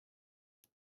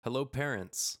Hello,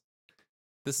 parents.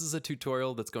 This is a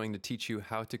tutorial that's going to teach you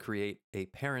how to create a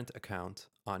parent account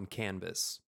on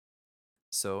Canvas.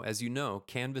 So, as you know,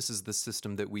 Canvas is the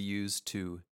system that we use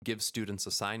to give students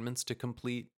assignments to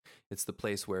complete. It's the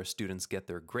place where students get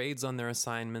their grades on their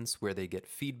assignments, where they get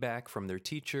feedback from their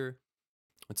teacher.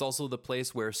 It's also the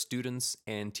place where students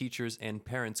and teachers and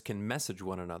parents can message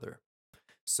one another.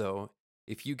 So,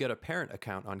 if you get a parent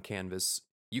account on Canvas,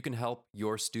 you can help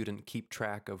your student keep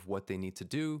track of what they need to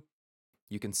do.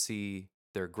 You can see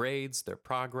their grades, their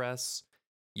progress.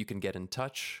 You can get in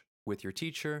touch with your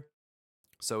teacher.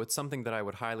 So it's something that I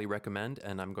would highly recommend,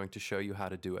 and I'm going to show you how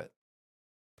to do it.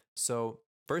 So,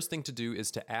 first thing to do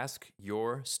is to ask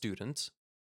your student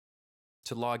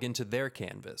to log into their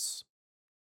Canvas.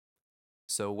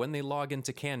 So when they log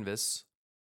into Canvas,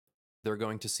 they're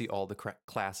going to see all the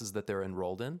classes that they're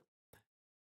enrolled in,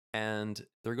 and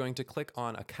they're going to click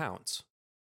on Account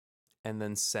and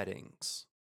then Settings.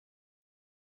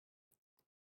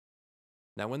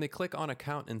 Now, when they click on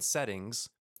Account and Settings,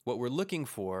 what we're looking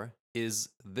for is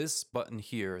this button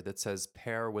here that says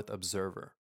Pair with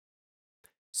Observer.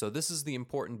 So this is the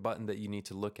important button that you need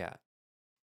to look at.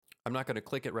 I'm not going to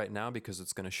click it right now because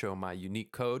it's going to show my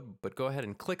unique code, but go ahead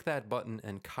and click that button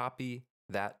and copy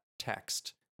that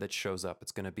text that shows up.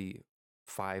 It's going to be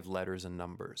 5 letters and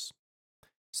numbers.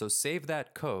 So save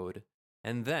that code,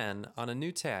 and then on a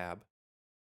new tab,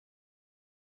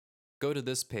 go to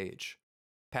this page,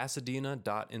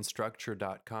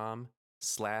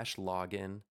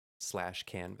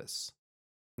 pasadena.instructure.com/login/canvas.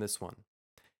 This one.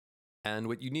 And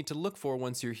what you need to look for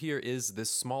once you're here is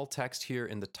this small text here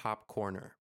in the top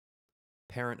corner,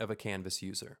 parent of a Canvas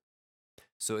user.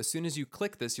 So as soon as you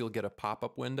click this, you'll get a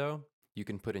pop-up window. You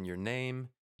can put in your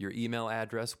name, your email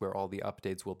address where all the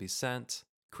updates will be sent,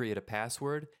 create a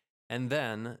password, and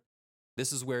then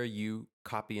this is where you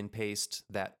copy and paste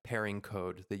that pairing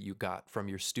code that you got from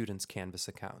your student's Canvas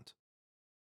account.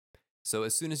 So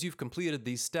as soon as you've completed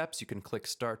these steps, you can click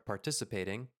Start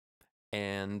Participating,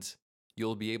 and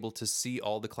you'll be able to see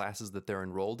all the classes that they're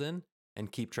enrolled in and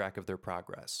keep track of their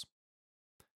progress.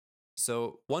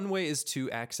 So one way is to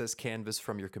access Canvas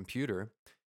from your computer.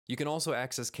 You can also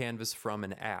access Canvas from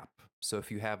an app. So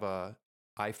if you have an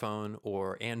iPhone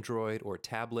or Android or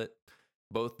tablet,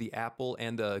 both the Apple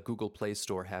and the Google Play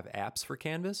Store have apps for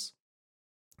Canvas.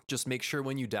 Just make sure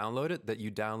when you download it that you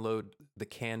download the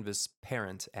Canvas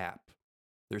Parent app.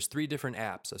 There's 3 different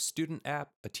apps: a student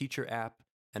app, a teacher app,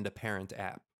 and a parent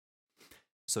app.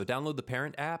 So download the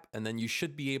parent app, and then you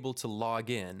should be able to log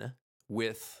in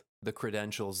with the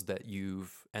credentials that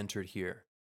you've entered here,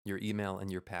 your email and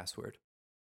your password.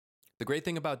 The great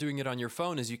thing about doing it on your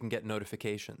phone is you can get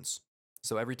notifications.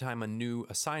 So every time a new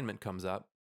assignment comes up,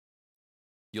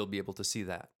 you'll be able to see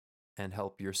that and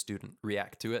help your student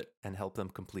react to it and help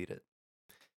them complete it.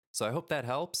 So I hope that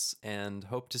helps, and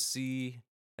hope to see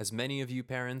as many of you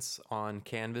parents on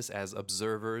Canvas as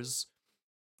observers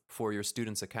for your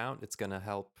student's account. It's going to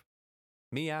help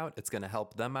me out, it's going to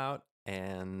help them out,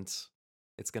 and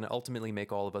it's going to ultimately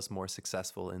make all of us more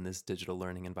successful in this digital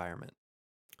learning environment.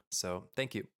 So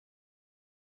thank you.